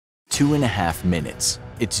2.5 minutes.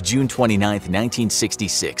 It's June 29,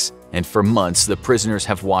 1966, and for months the prisoners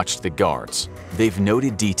have watched the guards. They've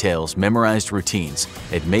noted details, memorized routines,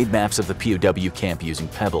 and made maps of the POW camp using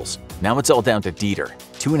pebbles. Now it's all down to Dieter.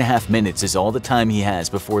 2.5 minutes is all the time he has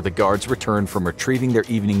before the guards return from retrieving their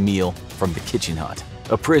evening meal from the kitchen hut.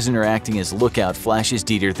 A prisoner acting as lookout flashes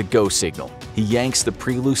Dieter the go signal. He yanks the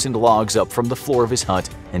pre-loosened logs up from the floor of his hut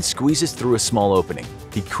and squeezes through a small opening.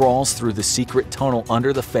 He crawls through the secret tunnel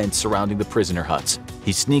under the fence surrounding the prisoner huts.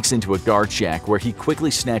 He sneaks into a guard shack where he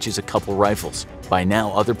quickly snatches a couple rifles. By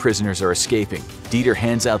now, other prisoners are escaping. Dieter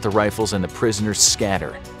hands out the rifles and the prisoners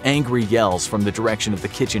scatter. Angry yells from the direction of the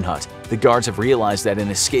kitchen hut. The guards have realized that an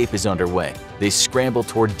escape is underway. They scramble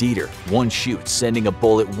toward Dieter. One shoots, sending a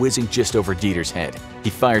bullet whizzing just over Dieter's head. He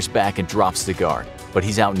fires back and drops the guard, but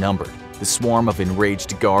he's outnumbered. The swarm of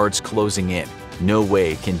enraged guards closing in. No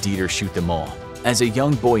way can Dieter shoot them all. As a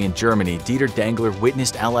young boy in Germany, Dieter Dangler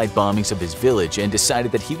witnessed Allied bombings of his village and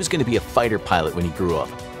decided that he was going to be a fighter pilot when he grew up.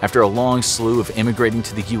 After a long slew of immigrating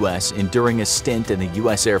to the U.S., enduring a stint in the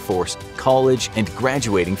U.S. Air Force, college, and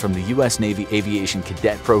graduating from the U.S. Navy Aviation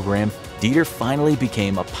Cadet Program, Dieter finally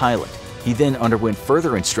became a pilot. He then underwent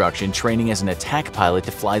further instruction training as an attack pilot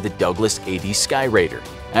to fly the Douglas AD Skyraider.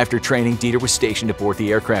 After training, Dieter was stationed aboard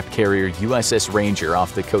the aircraft carrier USS Ranger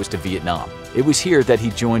off the coast of Vietnam. It was here that he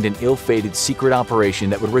joined an ill-fated secret operation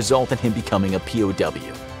that would result in him becoming a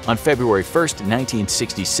POW. On February 1,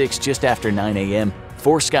 1966, just after 9 a.m.,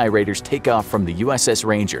 4 Skyraiders take off from the USS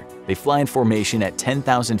Ranger. They fly in formation at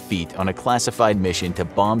 10,000 feet on a classified mission to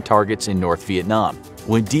bomb targets in North Vietnam.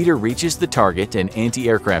 When Dieter reaches the target, an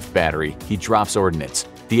anti-aircraft battery, he drops ordnance.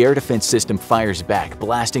 The air defense system fires back,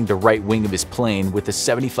 blasting the right wing of his plane with a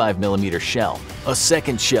 75mm shell. A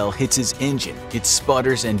second shell hits his engine. It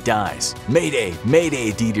sputters and dies. "Mayday!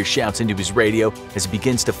 Mayday!" Dieter shouts into his radio as he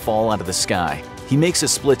begins to fall out of the sky. He makes a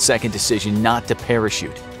split-second decision not to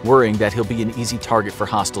parachute, worrying that he'll be an easy target for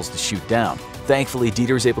hostiles to shoot down. Thankfully,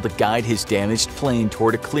 Dieter is able to guide his damaged plane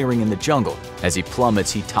toward a clearing in the jungle. As he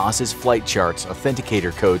plummets, he tosses flight charts,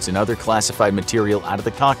 authenticator codes, and other classified material out of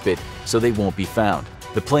the cockpit so they won't be found.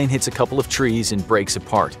 The plane hits a couple of trees and breaks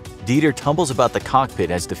apart. Dieter tumbles about the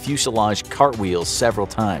cockpit as the fuselage cartwheels several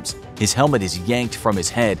times. His helmet is yanked from his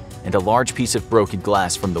head, and a large piece of broken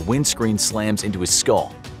glass from the windscreen slams into his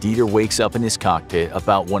skull. Dieter wakes up in his cockpit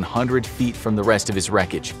about 100 feet from the rest of his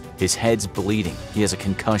wreckage. His head's bleeding, he has a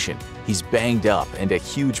concussion, he's banged up, and a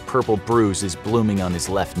huge purple bruise is blooming on his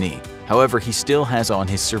left knee. However, he still has on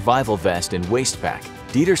his survival vest and waist pack.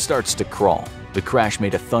 Dieter starts to crawl. The crash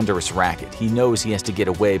made a thunderous racket. He knows he has to get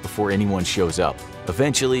away before anyone shows up.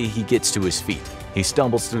 Eventually, he gets to his feet. He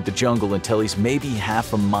stumbles through the jungle until he's maybe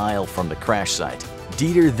half a mile from the crash site.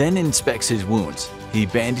 Dieter then inspects his wounds. He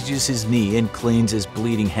bandages his knee and cleans his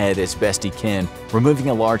bleeding head as best he can, removing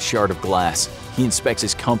a large shard of glass. He inspects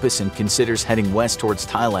his compass and considers heading west towards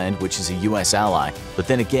Thailand, which is a US ally, but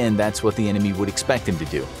then again, that's what the enemy would expect him to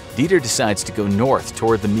do. Dieter decides to go north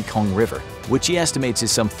toward the Mekong River, which he estimates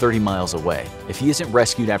is some 30 miles away. If he isn't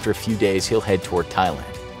rescued after a few days, he'll head toward Thailand.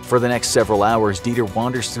 For the next several hours, Dieter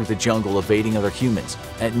wanders through the jungle evading other humans.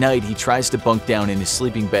 At night, he tries to bunk down in his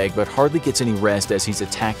sleeping bag but hardly gets any rest as he's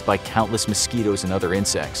attacked by countless mosquitoes and other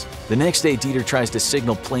insects. The next day, Dieter tries to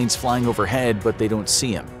signal planes flying overhead, but they don't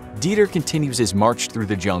see him. Dieter continues his march through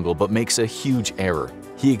the jungle but makes a huge error.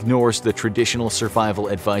 He ignores the traditional survival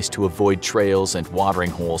advice to avoid trails and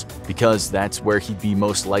watering holes because that's where he'd be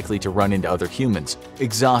most likely to run into other humans.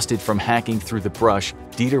 Exhausted from hacking through the brush,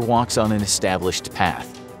 Dieter walks on an established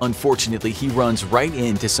path. Unfortunately, he runs right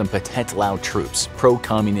into some Pathet Lao troops,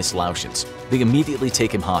 pro-communist Laotians. They immediately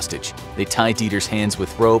take him hostage. They tie Dieter's hands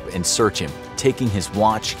with rope and search him, taking his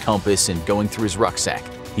watch, compass, and going through his rucksack.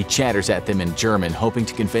 He chatters at them in German, hoping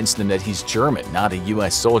to convince them that he's German, not a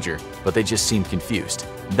US soldier, but they just seem confused.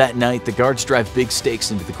 That night, the guards drive big stakes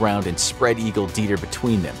into the ground and spread eagle Dieter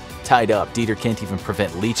between them. Tied up, Dieter can't even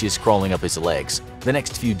prevent leeches crawling up his legs. The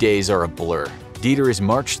next few days are a blur. Dieter is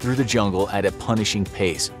marched through the jungle at a punishing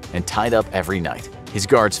pace and tied up every night. His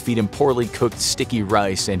guards feed him poorly cooked sticky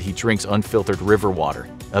rice and he drinks unfiltered river water.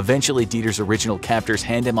 Eventually, Dieter's original captors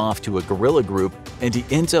hand him off to a guerrilla group and he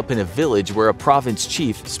ends up in a village where a province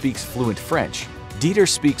chief speaks fluent French. Dieter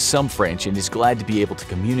speaks some French and is glad to be able to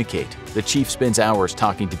communicate. The chief spends hours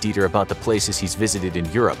talking to Dieter about the places he's visited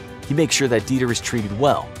in Europe. He makes sure that Dieter is treated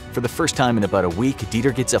well. For the first time in about a week,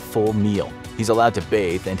 Dieter gets a full meal. He's allowed to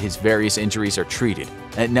bathe and his various injuries are treated.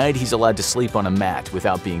 At night, he's allowed to sleep on a mat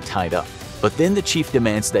without being tied up. But then the chief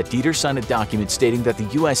demands that Dieter sign a document stating that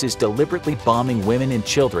the US is deliberately bombing women and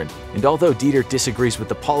children, and although Dieter disagrees with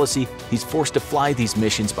the policy, he's forced to fly these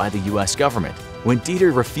missions by the US government. When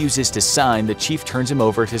Dieter refuses to sign, the chief turns him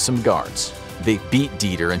over to some guards. They beat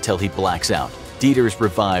Dieter until he blacks out. Dieter is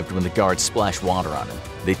revived when the guards splash water on him.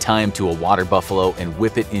 They tie him to a water buffalo and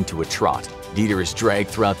whip it into a trot. Dieter is dragged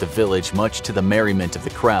throughout the village, much to the merriment of the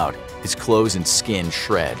crowd. His clothes and skin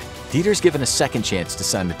shred. Dieter's given a second chance to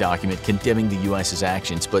sign the document condemning the US's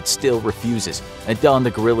actions, but still refuses. At dawn,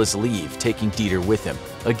 the guerrillas leave, taking Dieter with him.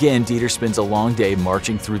 Again, Dieter spends a long day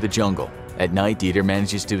marching through the jungle. At night, Dieter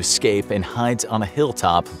manages to escape and hides on a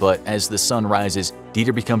hilltop, but as the sun rises,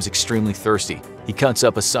 Dieter becomes extremely thirsty. He cuts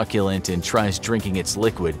up a succulent and tries drinking its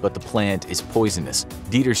liquid, but the plant is poisonous.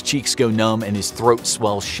 Dieter's cheeks go numb and his throat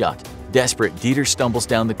swells shut. Desperate, Dieter stumbles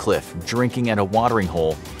down the cliff, drinking at a watering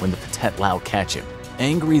hole when the Pathet Lao catch him.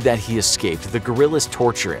 Angry that he escaped, the guerrillas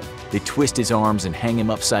torture him. They twist his arms and hang him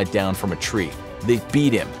upside down from a tree. They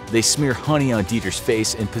beat him. They smear honey on Dieter's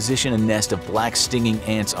face and position a nest of black stinging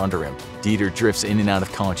ants under him. Dieter drifts in and out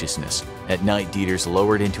of consciousness. At night, Dieter's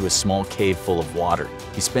lowered into a small cave full of water.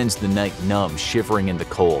 He spends the night numb, shivering in the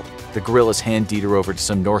cold. The guerrillas hand Dieter over to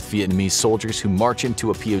some North Vietnamese soldiers who march him to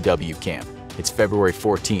a POW camp. It's February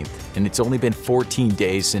 14th, and it's only been 14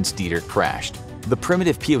 days since Dieter crashed. The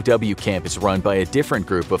primitive POW camp is run by a different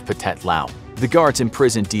group of Pathet Lao. The guards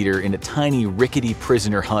imprison Dieter in a tiny, rickety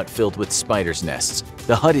prisoner hut filled with spiders' nests.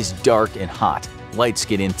 The hut is dark and hot. Lights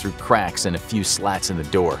get in through cracks and a few slats in the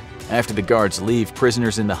door. After the guards leave,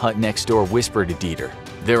 prisoners in the hut next door whisper to Dieter.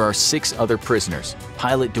 There are 6 other prisoners: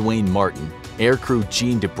 pilot Dwayne Martin, aircrew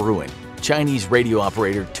Jean de Bruin, Chinese radio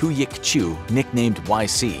operator Tu Yik Chu, nicknamed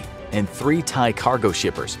YC, and 3 Thai cargo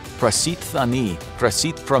shippers, Prasit Thani,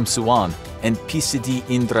 Prasit from Suan, and Pisidi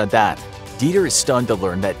Indra Dat. Dieter is stunned to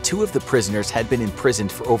learn that 2 of the prisoners had been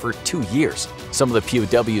imprisoned for over 2 years. Some of the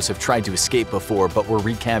POWs have tried to escape before but were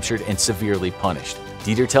recaptured and severely punished.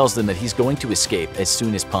 Dieter tells them that he's going to escape as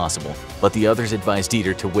soon as possible, but the others advise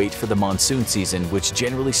Dieter to wait for the monsoon season, which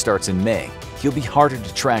generally starts in May. He'll be harder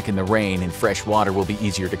to track in the rain and fresh water will be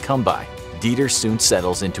easier to come by. Dieter soon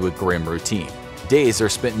settles into a grim routine. Days are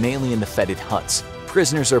spent mainly in the fetid huts.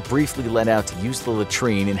 Prisoners are briefly let out to use the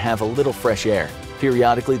latrine and have a little fresh air.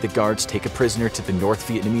 Periodically, the guards take a prisoner to the North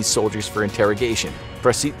Vietnamese soldiers for interrogation.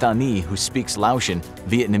 Prasit Thani, who speaks Laotian,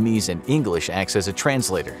 Vietnamese, and English, acts as a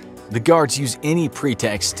translator. The guards use any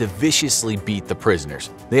pretext to viciously beat the prisoners.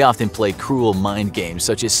 They often play cruel mind games,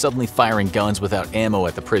 such as suddenly firing guns without ammo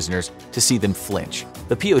at the prisoners to see them flinch.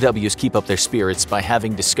 The POWs keep up their spirits by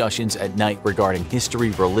having discussions at night regarding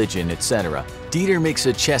history, religion, etc. Dieter makes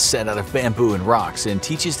a chess set out of bamboo and rocks and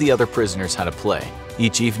teaches the other prisoners how to play.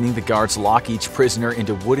 Each evening, the guards lock each prisoner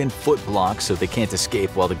into wooden foot blocks so they can't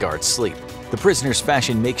escape while the guards sleep. The prisoners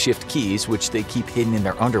fashion makeshift keys, which they keep hidden in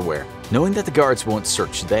their underwear, knowing that the guards won't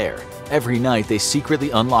search there. Every night, they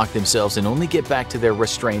secretly unlock themselves and only get back to their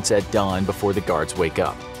restraints at dawn before the guards wake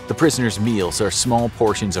up. The prisoners' meals are small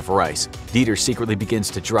portions of rice. Dieter secretly begins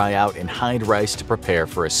to dry out and hide rice to prepare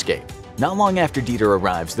for escape. Not long after Dieter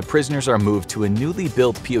arrives, the prisoners are moved to a newly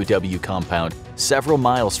built POW compound several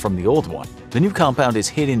miles from the old one. The new compound is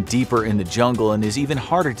hidden deeper in the jungle and is even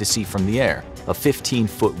harder to see from the air. A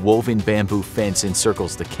 15-foot woven bamboo fence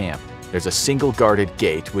encircles the camp. There's a single guarded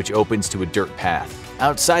gate which opens to a dirt path.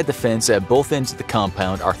 Outside the fence at both ends of the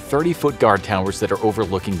compound are 30-foot guard towers that are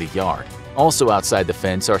overlooking the yard. Also outside the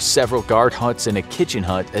fence are several guard huts and a kitchen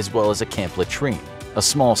hut as well as a camp latrine. A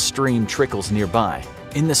small stream trickles nearby.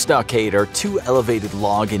 In the stockade are 2 elevated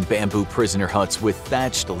log and bamboo prisoner huts with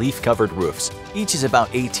thatched, leaf-covered roofs. Each is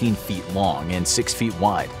about 18 feet long and 6 feet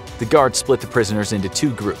wide. The guards split the prisoners into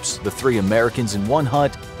 2 groups, the 3 Americans in one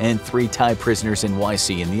hut and 3 Thai prisoners in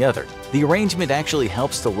YC in the other. The arrangement actually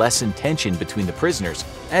helps to lessen tension between the prisoners.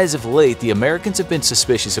 As of late, the Americans have been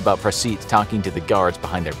suspicious about Prasit talking to the guards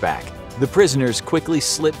behind their back. The prisoners quickly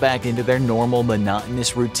slip back into their normal,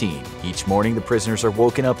 monotonous routine. Each morning, the prisoners are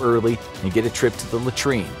woken up early and get a trip to the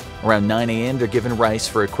latrine. Around 9 a.m., they're given rice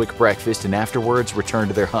for a quick breakfast and afterwards return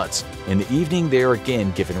to their huts. In the evening, they are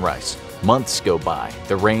again given rice. Months go by.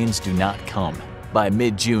 The rains do not come. By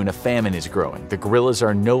mid-June, a famine is growing. The guerrillas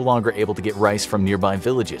are no longer able to get rice from nearby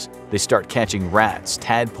villages. They start catching rats,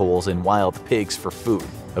 tadpoles, and wild pigs for food.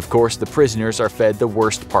 Of course, the prisoners are fed the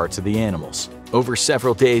worst parts of the animals. Over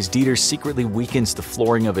several days, Dieter secretly weakens the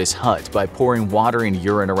flooring of his hut by pouring water and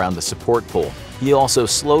urine around the support pole. He also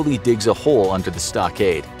slowly digs a hole under the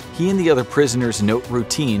stockade. He and the other prisoners note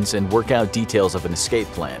routines and work out details of an escape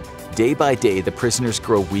plan. Day by day, the prisoners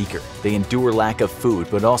grow weaker. They endure lack of food,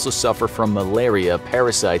 but also suffer from malaria,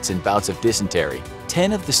 parasites, and bouts of dysentery.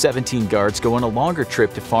 10 of the 17 guards go on a longer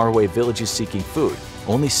trip to faraway villages seeking food.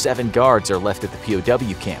 Only 7 guards are left at the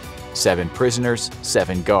POW camp. 7 prisoners,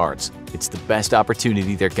 7 guards. It's the best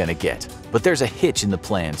opportunity they're gonna get. But there's a hitch in the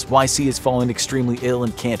plans. YC has fallen extremely ill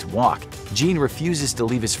and can't walk. Gene refuses to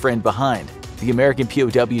leave his friend behind. The American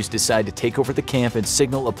POWs decide to take over the camp and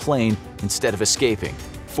signal a plane instead of escaping.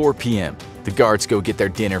 4 p.m. The guards go get their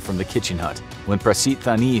dinner from the kitchen hut. When Prasit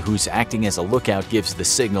Thani, who's acting as a lookout, gives the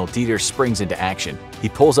signal, Dieter springs into action. He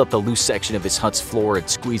pulls up the loose section of his hut's floor and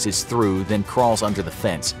squeezes through, then crawls under the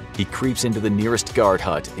fence. He creeps into the nearest guard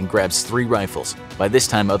hut and grabs 3 rifles. By this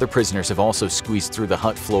time, other prisoners have also squeezed through the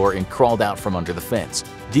hut floor and crawled out from under the fence.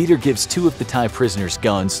 Dieter gives 2 of the Thai prisoners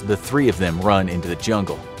guns. The 3 of them run into the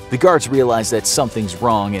jungle. The guards realize that something's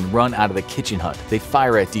wrong and run out of the kitchen hut. They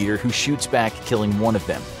fire at Dieter, who shoots back, killing 1 of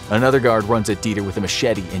them. Another guard runs at Dieter with a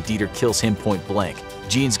machete, and Dieter kills him point blank.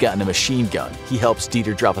 Gene's gotten a machine gun. He helps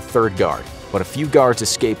Dieter drop a 3rd guard. But a few guards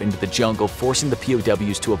escape into the jungle, forcing the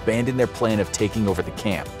POWs to abandon their plan of taking over the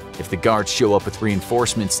camp. If the guards show up with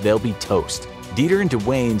reinforcements, they'll be toast. Dieter and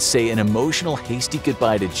Dwayne say an emotional, hasty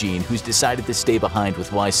goodbye to Gene, who's decided to stay behind with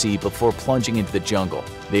YC before plunging into the jungle.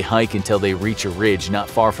 They hike until they reach a ridge not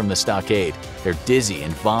far from the stockade. They're dizzy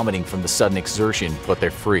and vomiting from the sudden exertion, but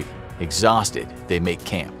they're free. Exhausted, they make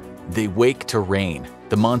camp. They wake to rain.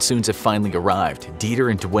 The monsoons have finally arrived. Dieter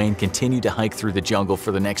and Dwayne continue to hike through the jungle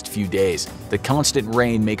for the next few days. The constant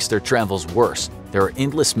rain makes their travels worse. There are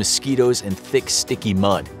endless mosquitoes and thick, sticky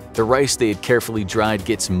mud. The rice they had carefully dried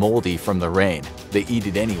gets moldy from the rain. They eat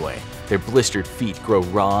it anyway. Their blistered feet grow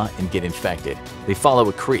raw and get infected. They follow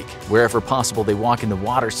a creek. Wherever possible, they walk in the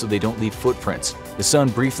water so they don't leave footprints. The sun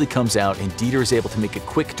briefly comes out and Dieter is able to make a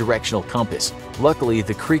quick directional compass. Luckily,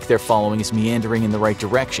 the creek they're following is meandering in the right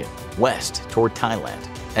direction, west toward Thailand.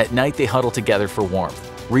 At night, they huddle together for warmth.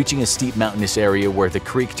 Reaching a steep mountainous area where the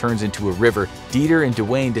creek turns into a river, Dieter and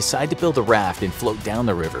Dwayne decide to build a raft and float down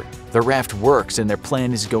the river. The raft works and their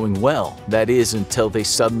plan is going well. That is, until they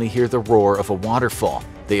suddenly hear the roar of a waterfall.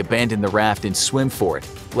 They abandon the raft and swim for it,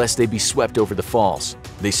 lest they be swept over the falls.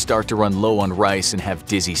 They start to run low on rice and have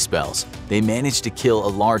dizzy spells. They manage to kill a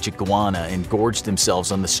large iguana and gorge themselves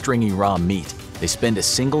on the stringy raw meat. They spend a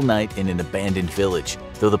single night in an abandoned village.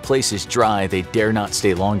 Though the place is dry, they dare not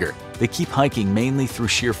stay longer. They keep hiking mainly through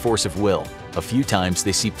sheer force of will. A few times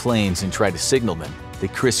they see planes and try to signal them. They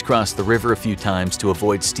crisscross the river a few times to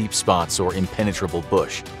avoid steep spots or impenetrable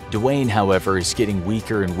bush. Dwayne, however, is getting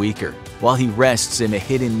weaker and weaker. While he rests in a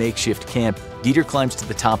hidden makeshift camp, Dieter climbs to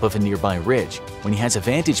the top of a nearby ridge. When he has a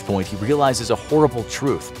vantage point, he realizes a horrible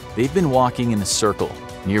truth. They've been walking in a circle.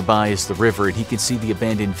 Nearby is the river and he can see the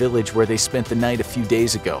abandoned village where they spent the night a few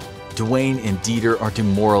days ago. Dwayne and Dieter are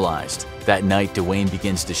demoralized. That night, Dwayne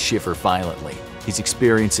begins to shiver violently. He's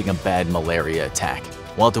experiencing a bad malaria attack.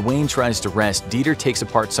 While Dwayne tries to rest, Dieter takes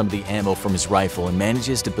apart some of the ammo from his rifle and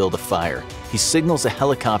manages to build a fire. He signals a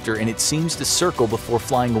helicopter and it seems to circle before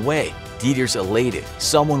flying away. Dieter's elated.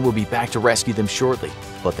 Someone will be back to rescue them shortly,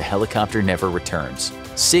 but the helicopter never returns.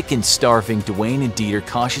 Sick and starving, Dwayne and Dieter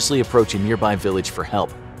cautiously approach a nearby village for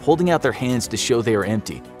help, holding out their hands to show they are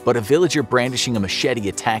empty. But a villager brandishing a machete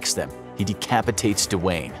attacks them. He decapitates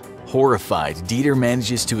Dwayne. Horrified, Dieter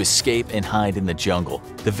manages to escape and hide in the jungle.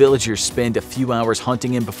 The villagers spend a few hours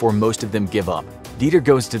hunting him before most of them give up. Dieter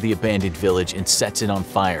goes to the abandoned village and sets it on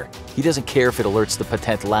fire. He doesn't care if it alerts the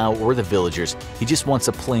Pathet Lao or the villagers, he just wants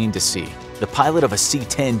a plane to see. The pilot of a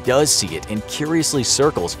C-10 does see it and curiously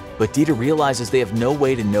circles, but Dieter realizes they have no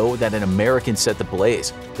way to know that an American set the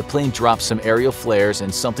blaze. The plane drops some aerial flares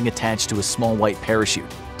and something attached to a small white parachute.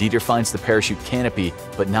 Dieter finds the parachute canopy,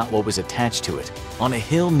 but not what was attached to it. On a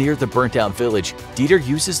hill near the burnt-out village, Dieter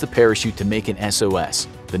uses the parachute to make an SOS.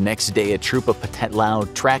 The next day, a troop of Pathet Lao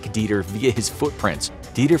track Dieter via his footprints.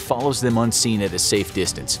 Dieter follows them unseen at a safe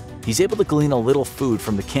distance. He's able to glean a little food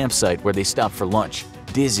from the campsite where they stop for lunch.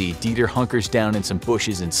 Dizzy, Dieter hunkers down in some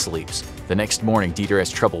bushes and sleeps. The next morning, Dieter has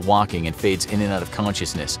trouble walking and fades in and out of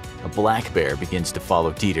consciousness. A black bear begins to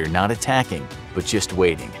follow Dieter, not attacking, but just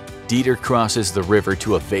waiting. Dieter crosses the river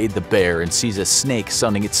to evade the bear and sees a snake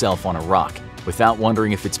sunning itself on a rock. Without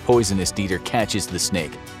wondering if it's poisonous, Dieter catches the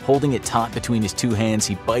snake. Holding it taut between his 2 hands,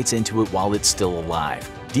 he bites into it while it's still alive.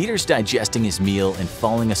 Dieter's digesting his meal and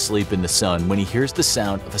falling asleep in the sun when he hears the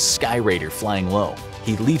sound of a Sky Raider flying low.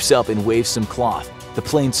 He leaps up and waves some cloth. The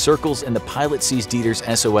plane circles and the pilot sees Dieter's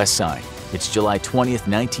SOS sign. It's July 20th,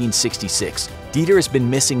 1966. Dieter has been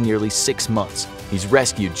missing nearly 6 months. He's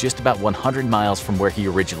rescued just about 100 miles from where he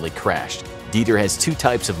originally crashed. Dieter has two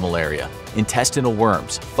types of malaria: intestinal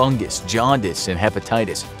worms, fungus, jaundice, and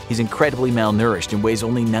hepatitis. He's incredibly malnourished and weighs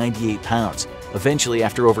only 98 pounds. Eventually,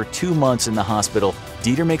 after over 2 months in the hospital,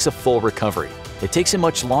 Dieter makes a full recovery. It takes him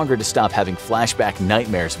much longer to stop having flashback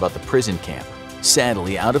nightmares about the prison camp.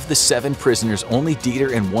 Sadly, out of the 7 prisoners, only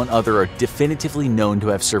Dieter and one other are definitively known to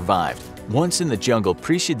have survived. Once in the jungle,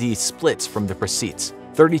 Prishadi splits from the Prasits.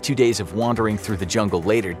 32 days of wandering through the jungle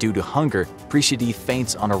later, due to hunger, Prishadi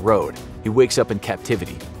faints on a road. He wakes up in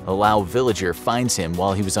captivity. A Lao villager finds him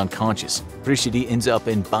while he was unconscious. Prishadi ends up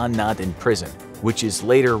in Ban Nha prison, which is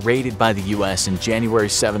later raided by the US on January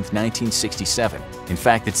 7, 1967. In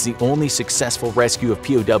fact, it's the only successful rescue of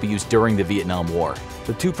POWs during the Vietnam War.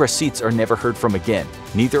 The 2 Prasits are never heard from again.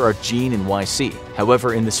 Neither are Jean and YC.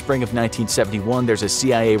 However, in the spring of 1971, there's a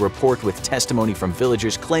CIA report with testimony from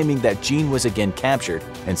villagers claiming that Jean was again captured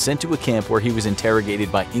and sent to a camp where he was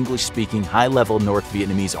interrogated by English-speaking high-level North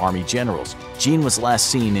Vietnamese army generals. Jean was last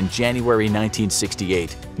seen in January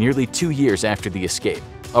 1968, nearly 2 years after the escape.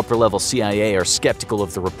 Upper-level CIA are skeptical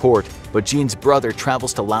of the report, but Jean's brother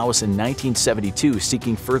travels to Laos in 1972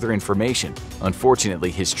 seeking further information.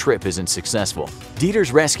 Unfortunately, his trip isn't successful.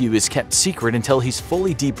 Dieter's rescue is kept secret until he's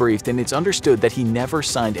fully debriefed, and it's understood that he never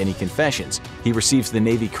signed any confessions. He receives the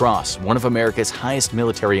Navy Cross, one of America's highest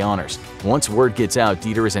military honors. Once word gets out,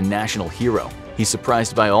 Dieter is a national hero. He's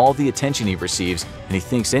surprised by all the attention he receives, and he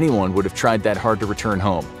thinks anyone would have tried that hard to return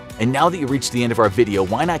home. And now that you reached the end of our video,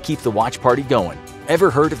 why not keep the watch party going?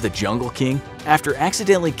 Ever heard of the Jungle King? After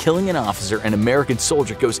accidentally killing an officer, an American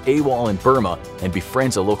soldier goes AWOL in Burma and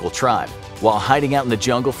befriends a local tribe. While hiding out in the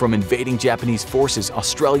jungle from invading Japanese forces,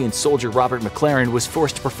 Australian soldier Robert McLaren was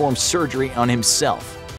forced to perform surgery on himself.